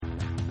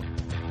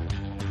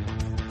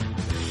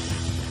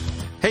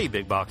Hey,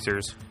 Big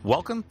Boxers.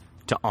 Welcome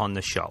to On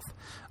the Shelf,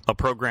 a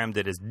program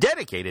that is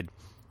dedicated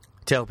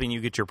to helping you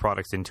get your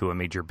products into a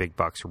major big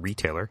box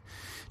retailer.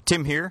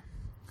 Tim here,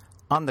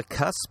 on the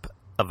cusp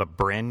of a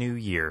brand new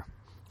year.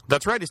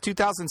 That's right, it's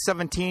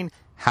 2017.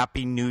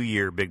 Happy New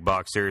Year, Big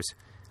Boxers.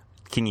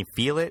 Can you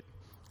feel it?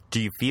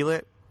 Do you feel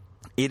it?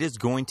 It is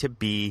going to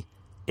be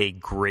a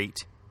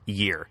great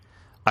year.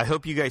 I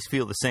hope you guys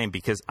feel the same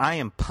because I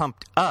am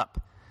pumped up.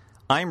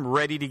 I'm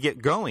ready to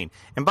get going.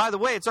 And by the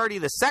way, it's already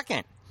the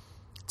 2nd.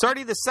 It's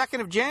already the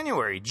 2nd of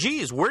January.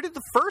 Geez, where did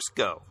the first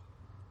go?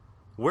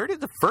 Where did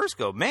the first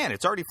go? Man,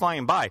 it's already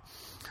flying by.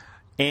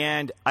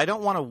 And I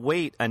don't want to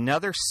wait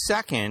another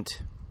second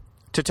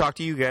to talk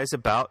to you guys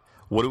about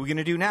what are we going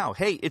to do now.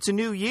 Hey, it's a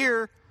new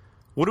year.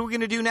 What are we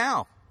going to do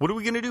now? What are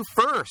we going to do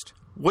first?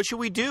 What should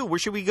we do? Where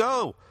should we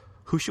go?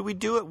 Who should we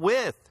do it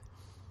with?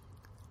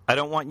 I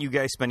don't want you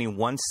guys spending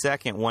 1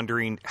 second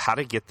wondering how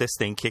to get this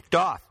thing kicked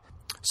off.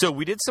 So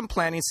we did some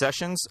planning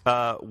sessions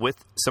with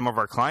some of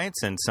our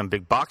clients and some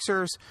big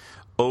boxers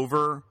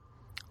over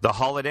the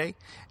holiday.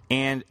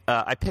 And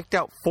I picked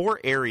out 4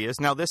 areas.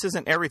 Now, this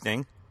isn't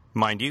everything,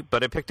 mind you,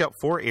 but I picked out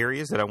 4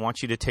 areas that I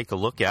want you to take a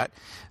look at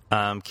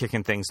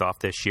kicking things off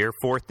this year.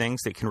 4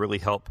 things that can really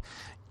help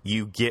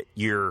you get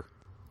your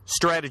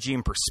strategy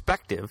in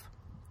perspective.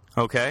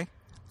 Okay?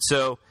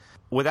 So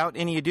without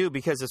any ado,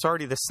 because it's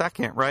already the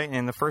 2nd, right?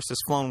 And the 1st has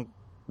flown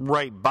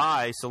right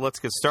by. So let's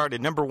get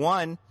started. Number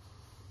 1.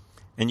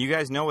 And you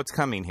guys know what's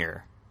coming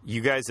here.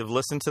 You guys have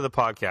listened to the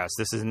podcast.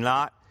 This is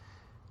not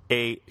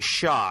a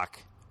shock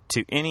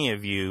to any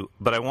of you,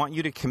 but I want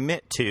you to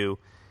commit to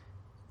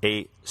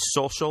a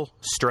social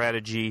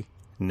strategy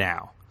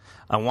now.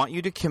 I want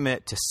you to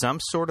commit to some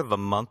sort of a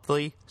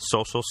monthly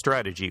social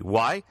strategy.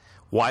 Why?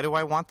 Why do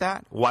I want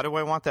that? Why do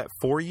I want that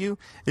for you?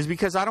 Is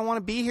because I don't want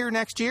to be here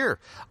next year.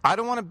 I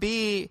don't want to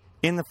be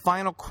in the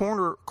final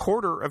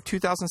quarter of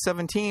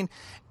 2017,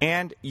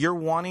 and you're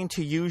wanting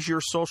to use your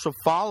social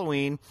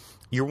following,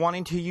 you're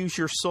wanting to use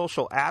your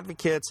social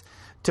advocates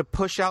to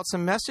push out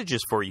some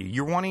messages for you.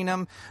 You're wanting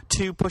them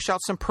to push out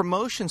some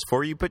promotions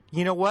for you, but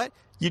you know what?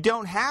 You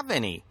don't have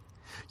any.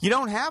 You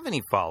don't have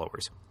any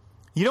followers.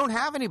 You don't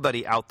have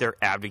anybody out there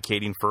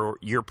advocating for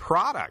your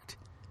product.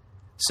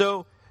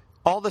 So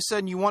all of a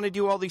sudden you want to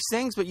do all these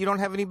things, but you don't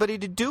have anybody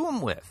to do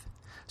them with.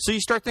 So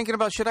you start thinking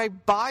about, should I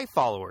buy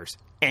followers?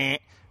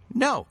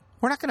 No,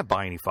 we're not going to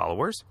buy any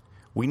followers.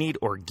 We need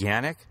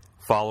organic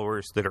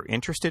followers that are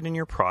interested in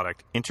your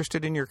product,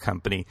 interested in your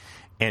company,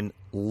 and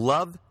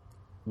love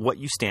what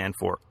you stand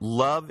for,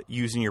 love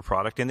using your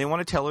product, and they want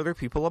to tell other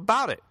people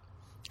about it.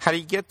 How do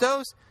you get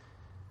those?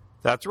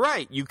 That's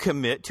right. You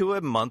commit to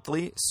a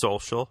monthly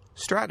social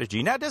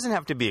strategy. Now, it doesn't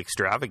have to be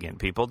extravagant,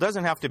 people. It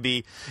doesn't have to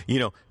be,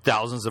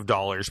 thousands of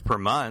dollars per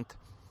month,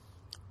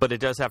 but it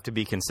does have to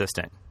be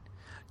consistent.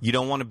 You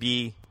don't want to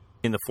be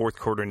in the 4th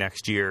quarter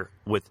next year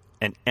with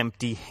an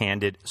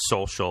empty-handed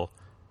social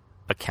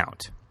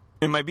account.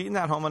 Am I beating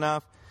that home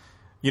enough?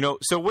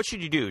 So what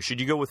should you do? Should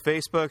you go with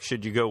Facebook?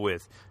 Should you go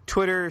with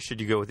Twitter? Should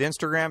you go with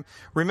Instagram?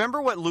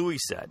 Remember what Louis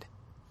said.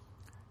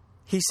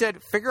 He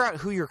said, figure out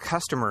who your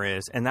customer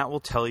is, and that will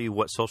tell you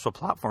what social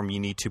platform you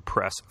need to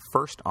press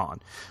first on.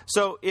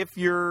 So if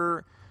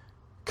your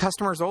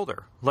customer is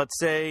older, let's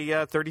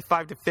say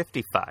 35 to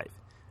 55,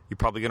 you're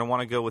probably going to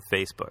want to go with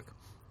Facebook.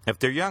 If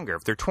they're younger,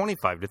 if they're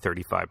 25 to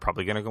 35,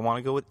 probably going to want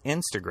to go with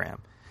Instagram.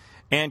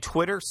 And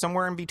Twitter,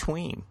 somewhere in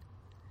between.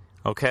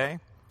 Okay?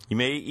 You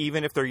may,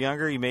 even if they're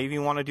younger, you may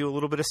even want to do a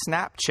little bit of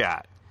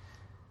Snapchat.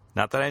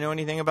 Not that I know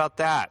anything about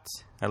that.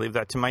 I leave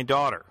that to my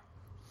daughter.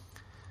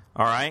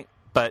 All right?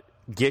 But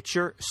get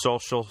your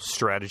social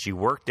strategy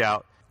worked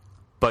out,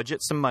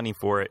 budget some money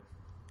for it,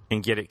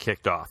 and get it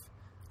kicked off.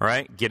 All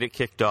right? Get it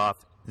kicked off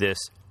this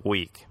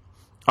week.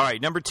 All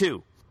right, number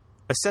 2,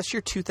 assess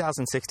your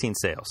 2016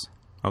 sales.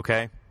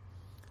 Okay?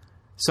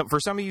 So for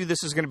some of you,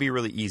 this is going to be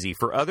really easy.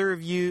 For others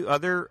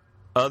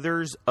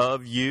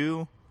of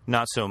you,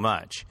 not so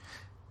much.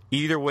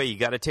 Either way, you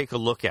got to take a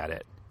look at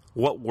it.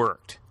 What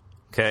worked?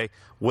 Okay?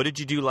 What did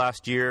you do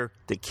last year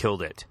that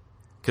killed it?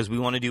 Because we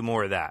want to do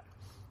more of that.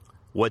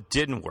 What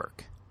didn't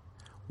work?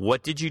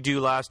 What did you do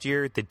last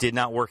year that did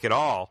not work at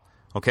all?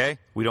 Okay?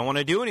 We don't want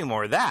to do any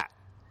more of that.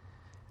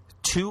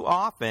 Too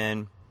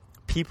often,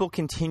 people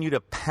continue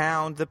to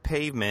pound the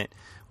pavement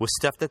with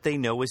stuff that they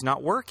know is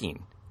not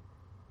working.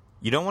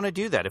 You don't want to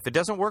do that. If it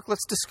doesn't work,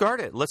 let's discard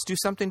it. Let's do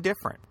something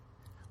different.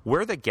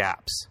 Where are the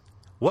gaps?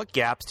 What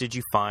gaps did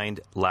you find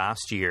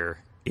last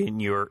year in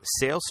your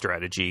sales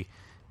strategy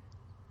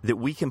that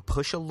we can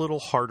push a little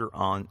harder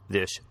on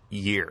this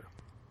year?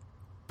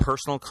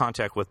 Personal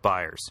contact with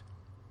buyers.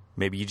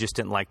 Maybe you just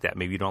didn't like that.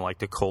 Maybe you don't like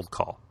to cold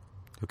call.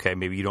 Okay,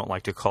 maybe you don't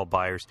like to call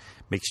buyers.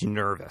 Makes you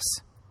nervous.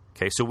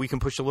 Okay, so we can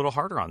push a little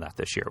harder on that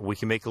this year. We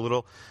can make a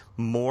little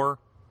more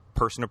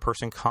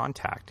person-to-person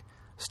contact.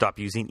 Stop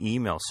using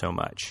email so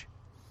much.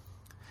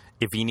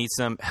 If you need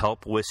some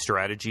help with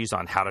strategies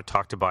on how to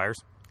talk to buyers,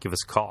 give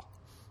us a call.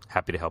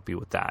 Happy to help you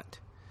with that.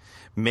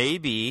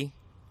 Maybe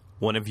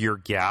one of your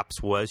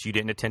gaps was you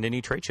didn't attend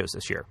any trade shows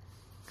this year.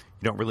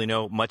 You don't really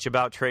know much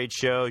about trade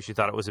shows. You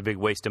thought it was a big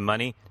waste of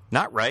money.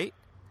 Not right.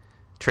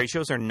 Trade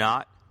shows are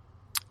not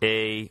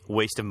a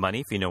waste of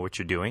money if you know what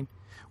you're doing.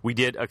 We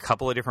did a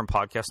couple of different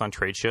podcasts on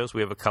trade shows.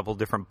 We have a couple of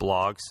different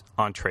blogs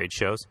on trade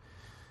shows.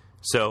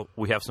 So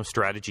we have some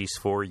strategies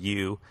for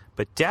you.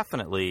 But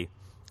definitely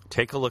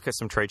take a look at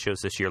some trade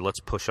shows this year.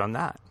 Let's push on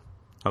that.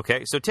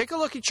 Okay? So take a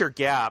look at your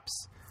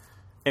gaps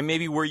and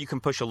maybe where you can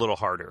push a little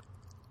harder.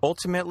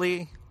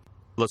 Ultimately,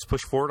 let's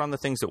push forward on the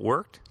things that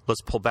worked.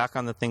 Let's pull back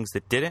on the things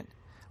that didn't.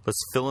 Let's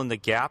fill in the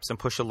gaps and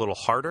push a little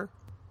harder.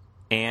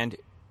 And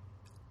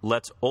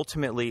let's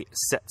ultimately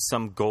set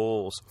some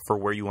goals for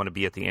where you want to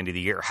be at the end of the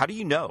year. How do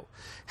you know?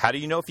 How do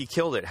you know if you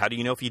killed it? How do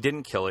you know if you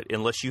didn't kill it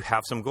unless you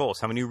have some goals?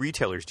 How many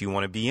retailers do you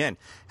want to be in?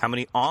 How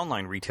many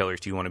online retailers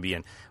do you want to be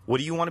in? What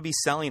do you want to be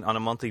selling on a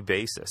monthly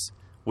basis?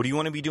 What do you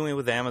want to be doing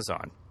with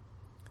Amazon?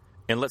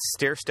 And let's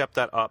stair-step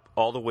that up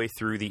all the way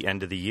through the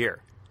end of the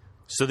year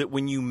so that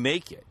when you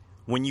make it,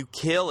 when you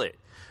kill it,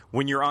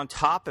 when you're on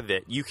top of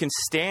it, you can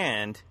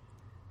stand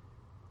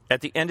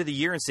at the end of the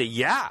year and say,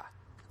 yeah,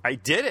 I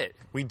did it.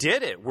 We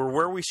did it. We're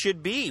where we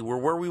should be. We're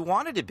where we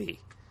wanted to be.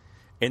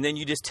 And then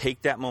you just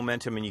take that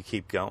momentum and you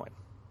keep going.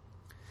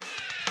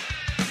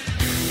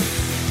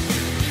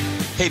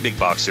 Hey, Big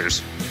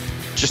Boxers.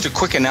 Just a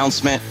quick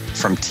announcement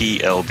from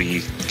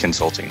TLB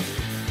Consulting.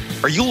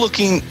 Are you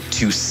looking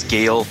to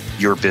scale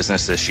your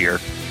business this year?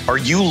 Are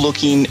you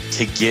looking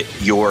to get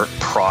your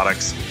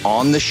products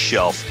on the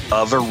shelf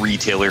of a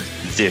retailer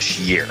this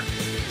year?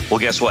 Well,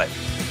 guess what?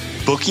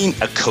 Booking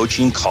a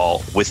coaching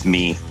call with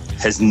me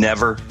has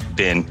never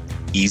been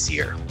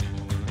easier.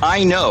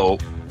 I know,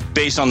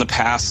 based on the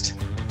past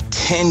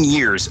 10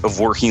 years of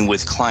working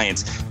with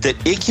clients, that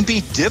it can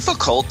be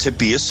difficult to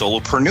be a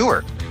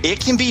solopreneur. It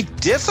can be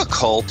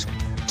difficult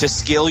to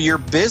scale your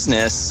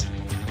business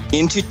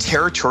into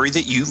territory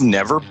that you've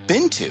never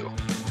been to.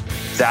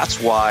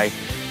 That's why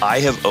I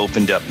have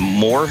opened up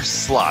more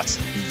slots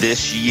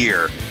this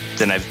year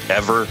than I've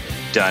ever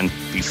done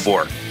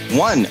before.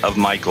 One of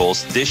my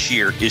goals this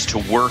year is to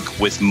work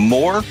with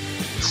more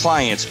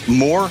clients,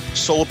 more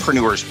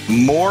solopreneurs,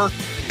 more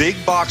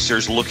big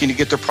boxers looking to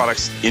get their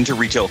products into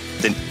retail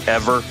than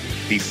ever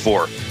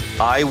before.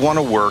 I want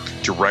to work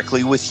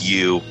directly with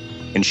you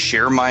and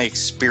share my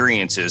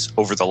experiences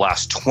over the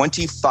last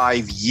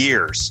 25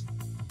 years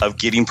of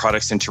getting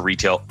products into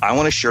retail. I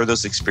want to share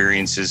those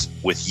experiences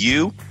with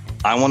you.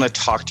 I want to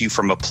talk to you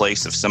from a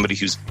place of somebody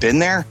who's been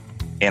there,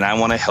 and I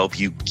want to help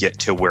you get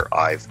to where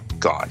I've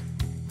gone.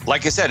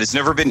 Like I said, it's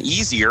never been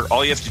easier.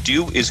 All you have to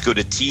do is go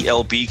to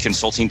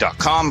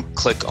tlbconsulting.com,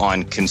 click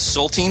on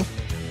consulting,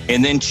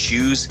 and then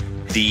choose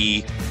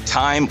the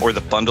time or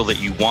the bundle that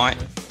you want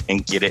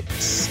and get it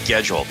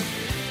scheduled.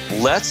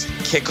 Let's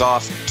kick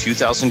off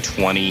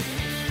 2020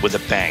 with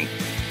a bang.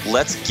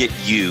 Let's get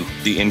you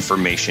the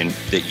information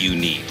that you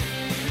need.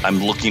 I'm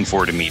looking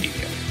forward to meeting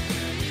you.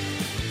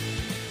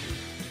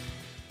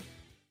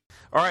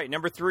 All right,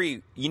 number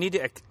 3, you need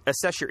to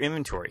assess your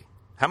inventory.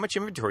 How much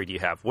inventory do you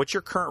have? What's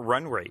your current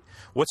run rate?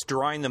 What's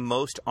drawing the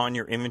most on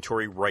your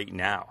inventory right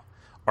now?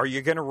 Are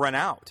you going to run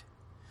out?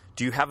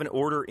 Do you have an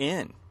order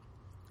in?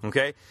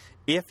 Okay.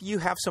 If you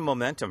have some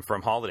momentum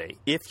from holiday,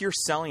 if you're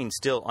selling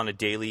still on a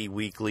daily,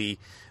 weekly,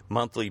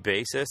 monthly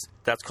basis,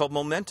 that's called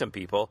momentum,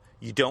 people.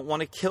 You don't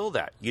want to kill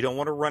that. You don't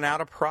want to run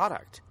out of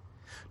product.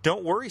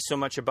 Don't worry so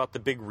much about the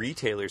big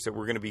retailers that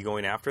we're going to be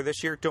going after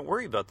this year. Don't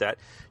worry about that.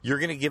 You're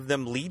going to give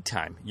them lead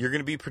time. You're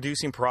going to be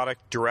producing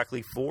product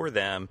directly for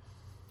them.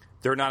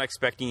 They're not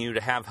expecting you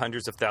to have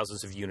hundreds of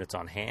thousands of units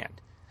on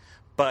hand.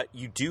 But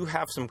you do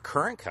have some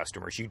current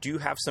customers. You do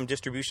have some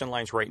distribution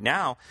lines right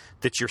now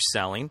that you're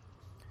selling,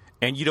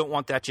 and you don't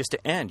want that just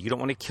to end. You don't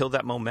want to kill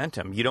that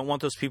momentum. You don't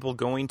want those people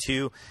going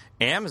to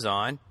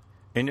Amazon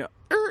and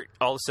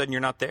all of a sudden you're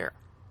not there.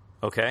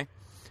 Okay?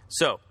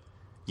 So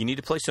you need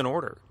to place an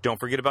order. Don't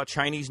forget about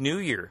Chinese New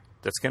Year.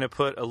 That's going to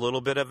put a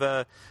little bit of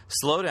a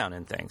slowdown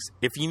in things.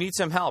 If you need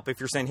some help, if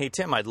you're saying, hey,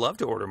 Tim, I'd love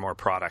to order more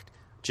product,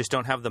 just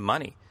don't have the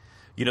money.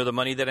 You know, the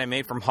money that I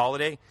made from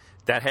holiday,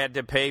 that had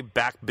to pay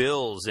back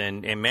bills,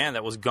 and man,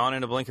 that was gone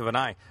in a blink of an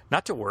eye.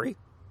 Not to worry.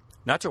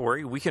 Not to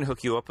worry. We can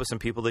hook you up with some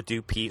people that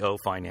do PO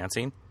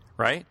financing,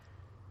 right?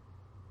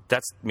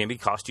 That's maybe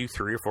cost you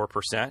 3 or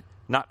 4%.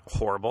 Not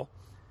horrible.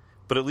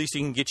 But at least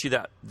you can get you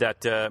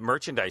that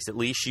merchandise. At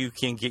least you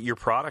can get your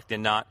product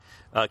and not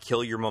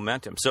kill your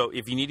momentum. So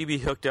if you need to be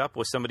hooked up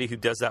with somebody who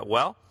does that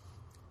well,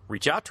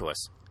 reach out to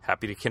us.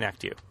 Happy to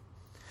connect you.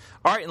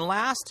 All right, and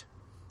last,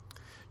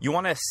 you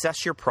want to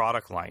assess your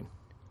product line.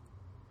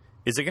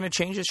 Is it going to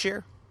change this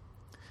year?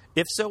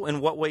 If so,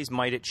 in what ways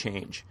might it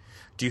change?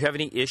 Do you have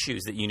any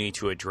issues that you need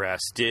to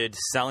address? Did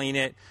selling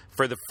it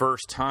for the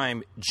first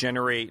time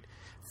generate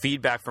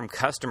feedback from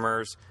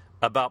customers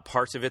about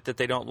parts of it that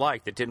they don't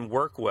like, that didn't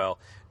work well,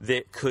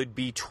 that could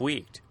be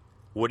tweaked?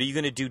 What are you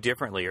going to do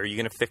differently? Are you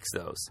going to fix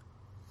those?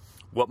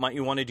 What might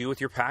you want to do with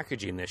your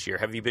packaging this year?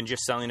 Have you been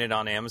just selling it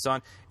on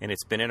Amazon and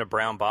it's been in a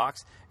brown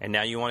box and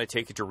now you want to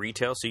take it to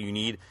retail, so you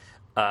need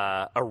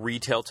a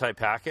retail type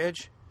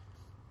package?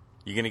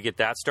 You going to get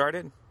that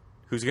started?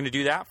 Who's going to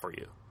do that for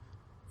you?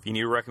 If you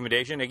need a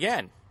recommendation,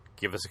 again,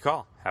 give us a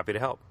call. Happy to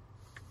help.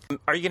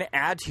 Are you going to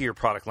add to your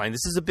product line?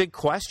 This is a big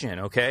question,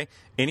 okay?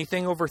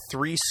 Anything over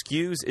 3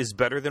 SKUs is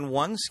better than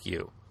 1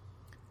 SKU.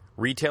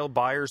 Retail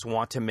buyers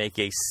want to make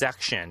a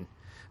section.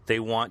 They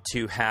want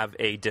to have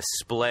a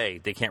display.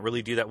 They can't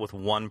really do that with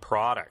one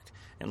product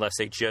unless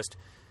they just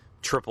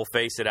triple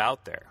face it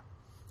out there.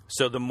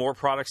 So the more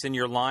products in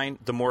your line,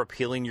 the more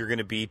appealing you're going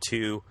to be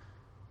to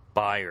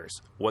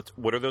buyers.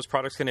 What are those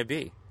products going to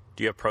be?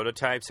 Do you have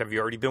prototypes? Have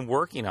you already been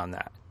working on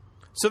that?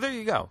 So there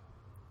you go.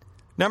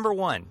 Number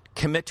 1,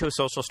 commit to a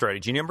social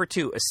strategy. Number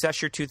 2,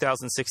 assess your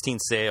 2016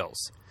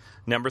 sales.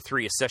 Number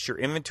 3, assess your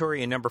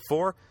inventory. And number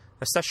 4,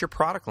 assess your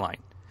product line.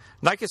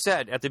 Like I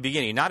said at the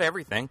beginning, not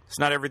everything. It's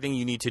not everything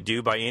you need to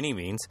do by any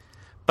means.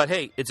 But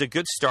hey, it's a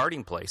good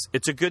starting place.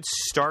 It's a good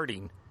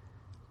starting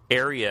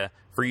area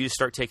for you to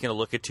start taking a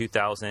look at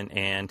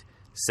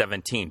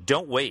 2017.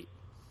 Don't wait.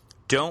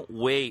 Don't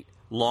wait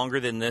longer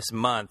than this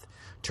month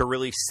to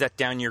really set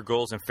down your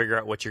goals and figure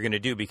out what you're going to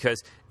do.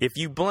 Because if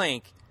you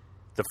blink,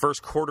 the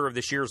first quarter of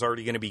this year is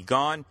already going to be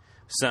gone.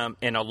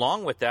 And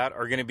along with that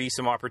are going to be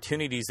some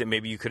opportunities that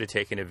maybe you could have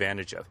taken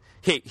advantage of.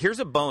 Hey, here's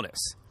a bonus.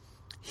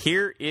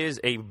 Here is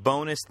a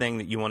bonus thing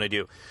that you want to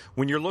do.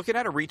 When you're looking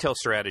at a retail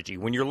strategy,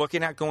 when you're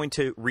looking at going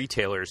to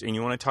retailers and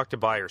you want to talk to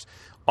buyers,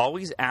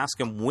 always ask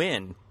them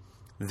when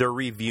they're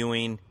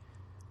reviewing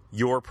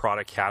your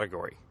product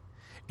category.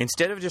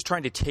 Instead of just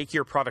trying to take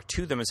your product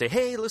to them and say,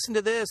 hey, listen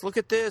to this, look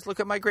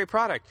at my great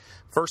product.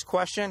 First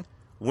question,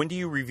 when do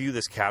you review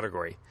this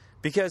category?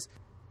 Because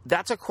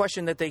that's a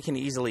question that they can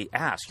easily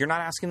ask. You're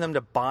not asking them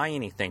to buy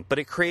anything, but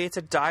it creates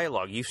a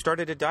dialogue. You've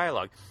started a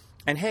dialogue.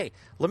 And hey,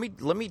 let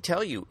me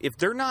tell you, if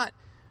they're not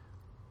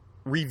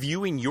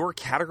reviewing your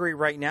category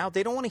right now,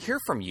 they don't want to hear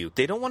from you.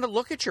 They don't want to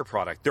look at your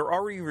product. They're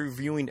already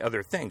reviewing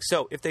other things.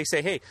 So if they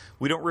say, hey,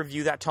 we don't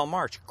review that till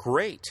March,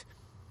 great.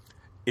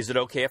 Is it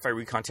okay if I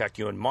recontact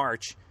you in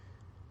March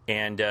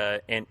and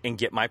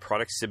get my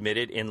product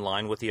submitted in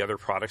line with the other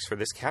products for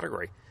this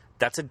category?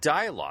 That's a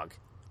dialogue.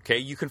 Okay,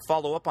 you can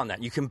follow up on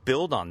that. You can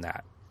build on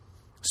that.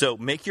 So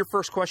make your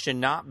first question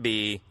not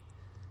be,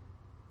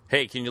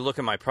 hey, can you look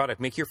at my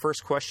product? Make your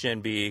first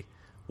question be,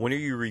 when are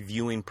you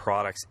reviewing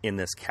products in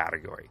this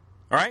category?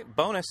 All right,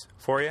 bonus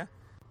for you.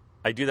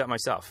 I do that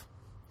myself.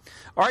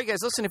 All right, guys,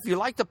 listen, if you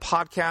like the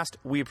podcast,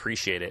 we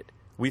appreciate it.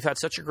 We've had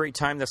such a great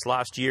time this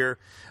last year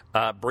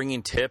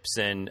bringing tips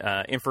and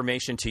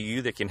information to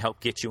you that can help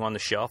get you on the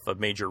shelf of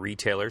major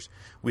retailers.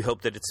 We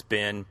hope that it's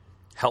been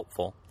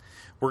helpful.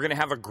 We're going to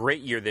have a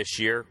great year this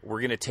year. We're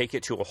going to take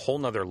it to a whole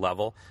nother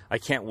level. I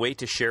can't wait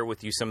to share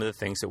with you some of the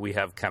things that we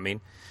have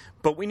coming.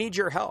 But we need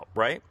your help,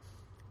 right?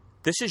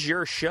 This is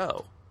your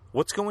show.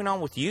 What's going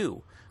on with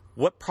you?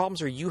 What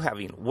problems are you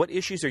having? What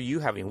issues are you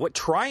having? What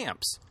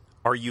triumphs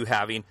are you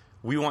having?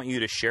 We want you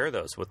to share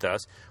those with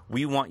us.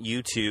 We want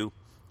you to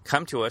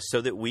come to us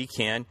so that we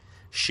can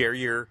share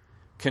your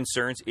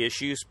concerns,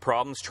 issues,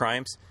 problems,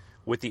 triumphs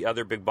with the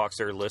other Big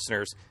Boxer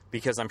listeners,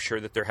 because I'm sure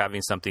that they're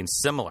having something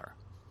similar.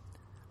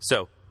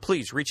 So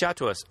please reach out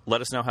to us. Let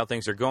us know how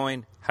things are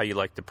going, how you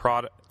like the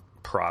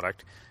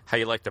product, how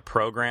you like the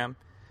program,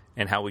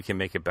 and how we can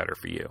make it better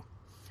for you.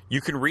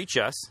 You can reach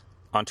us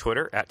on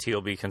Twitter at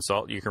TLB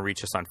Consult. You can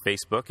reach us on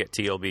Facebook at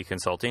TLB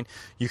Consulting.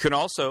 You can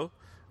also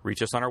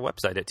reach us on our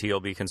website at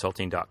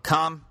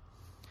tlbconsulting.com.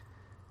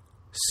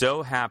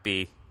 So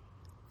happy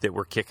that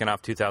we're kicking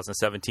off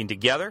 2017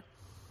 together.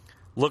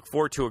 Look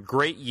forward to a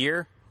great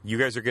year. You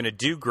guys are going to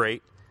do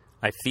great.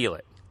 I feel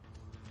it.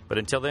 But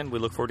until then, we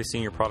look forward to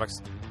seeing your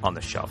products on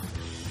the shelf.